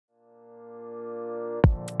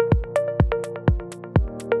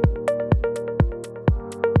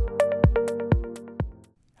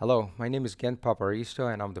Hello, my name is Gent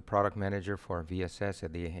Paparisto, and I'm the product manager for VSS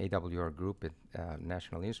at the AWR Group at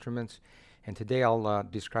National Instruments. And today I'll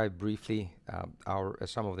describe briefly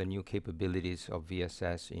some of the new capabilities of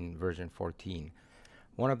VSS in version 14.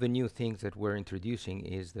 One of the new things that we're introducing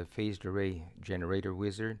is the phased array generator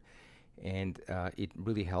wizard, and it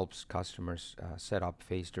really helps customers set up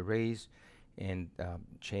phased arrays and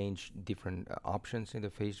change different options in the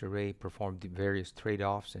phased array, perform the various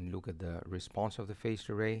trade-offs, and look at the response of the phased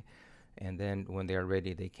array. And then when they are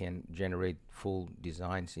ready, they can generate full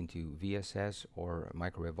designs into VSS or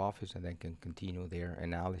Microwave Office, and then can continue their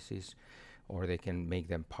analysis, or they can make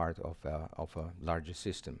them part of a larger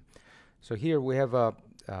system. So here we have a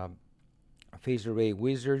phased array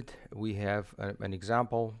wizard. We have an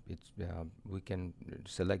example. We can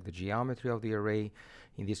select the geometry of the array.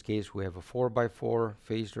 In this case, we have a 4x4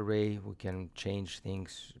 phased array. We can change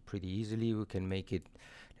things pretty easily. We can make it,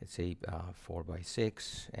 let's say,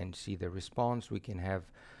 4x6 and see the response. We can have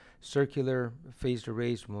circular phased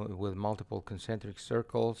arrays with multiple concentric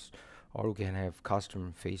circles, or we can have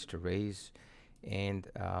custom phased arrays. And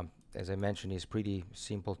as I mentioned, it's pretty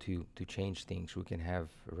simple to change things. We can have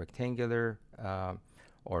a rectangular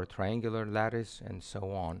or triangular lattice and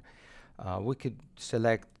so on. We could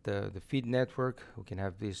select the feed network. We can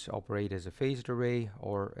have this operate as a phased array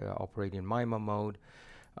or operate in MIMO mode.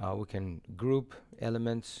 We can group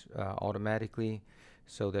elements automatically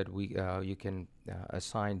so that you can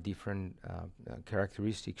assign different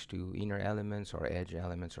characteristics to inner elements or edge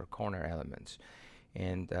elements or corner elements.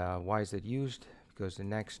 And why is that used? Because the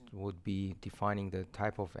next would be defining the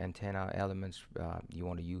type of antenna elements you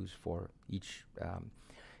want to use for each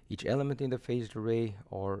element in the phased array,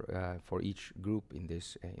 or for each group in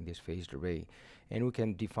this phased array. And we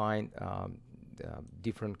can define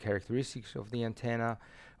different characteristics of the antenna,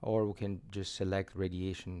 or we can just select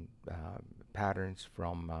radiation patterns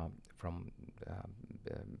from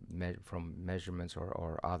measurements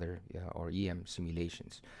or other or EM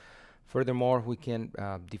simulations. Furthermore, we can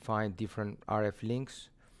define different RF links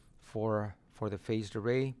for the phased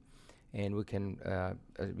array, and we can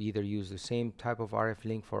either use the same type of RF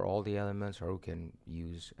link for all the elements, or we can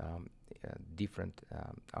use different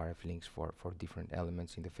RF links for different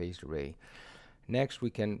elements in the phased array. Next, we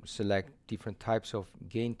can select different types of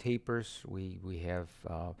gain tapers. We have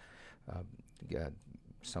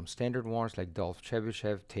some standard ones like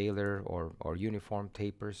Dolph-Chebyshev, Taylor, or uniform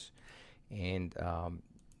tapers, and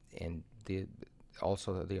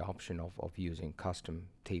also the option of using custom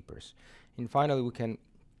tapers. And finally, we can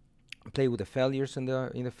play with the failures in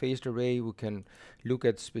the phased array. We can look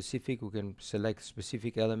at we can select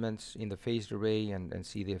specific elements in the phased array and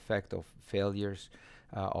see the effect of failures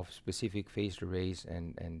of specific phased arrays,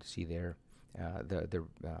 and see the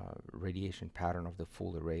radiation pattern of the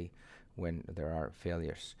full array when there are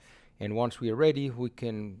failures. And once we are ready, we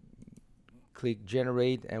can click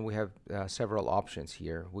generate, and we have several options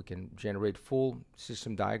here. We can generate full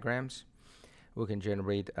system diagrams. We can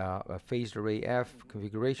generate a phased array F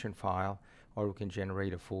configuration file, or we can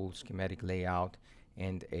generate a full schematic layout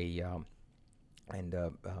and an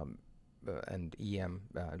EM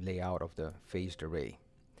layout of the phased array.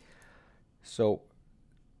 So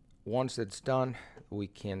once that's done, we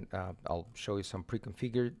can I'll show you some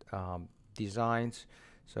pre-configured designs.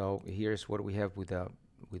 So here's what we have with the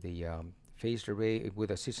phased array with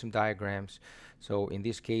the system diagrams. So in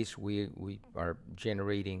this case, we are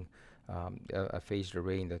generating a phased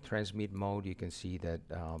array in the transmit mode. You can see that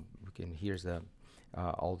here's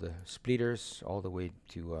all the splitters all the way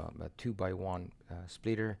to a 2x1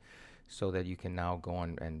 splitter, so that you can now go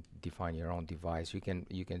on and define your own device. You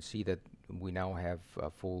can see that we now have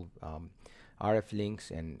full RF links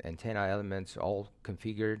and antenna elements all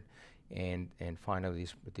configured, and finally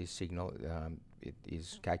this signal it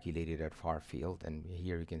is calculated at far field, and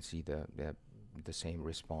here you can see the same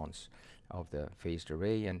response of the phased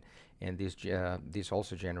array, and this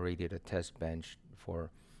also generated a test bench for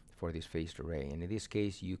this phased array. And in this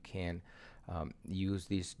case, you can use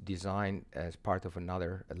this design as part of a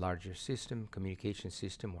larger system, communication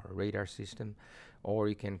system, or a radar system, or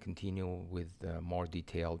you can continue with more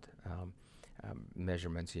detailed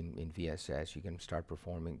measurements in VSS. You can start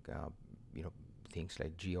performing things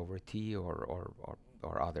like G/T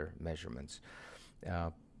or other measurements.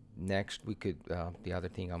 Next, we could the other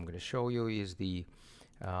thing I'm going to show you is the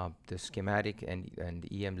schematic and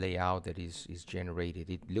EM layout that is generated.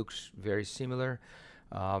 It looks very similar,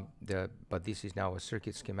 but this is now a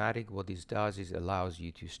circuit schematic. What this does is allows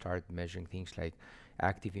you to start measuring things like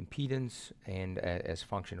active impedance and as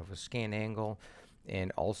function of a scan angle,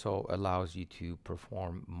 and also allows you to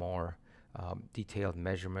perform more detailed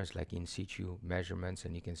measurements like in situ measurements,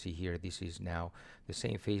 and you can see here this is now the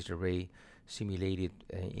same phased array simulated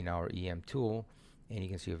in our EM tool, and you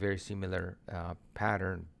can see a very similar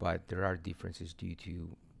pattern, but there are differences due to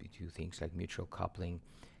things like mutual coupling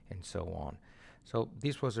and so on. So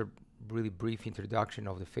this was a really brief introduction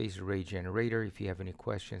of the phased array generator. If you have any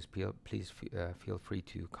questions, please feel free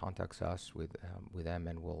to contact us with them,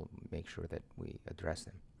 and we'll make sure that we address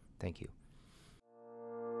them. Thank you.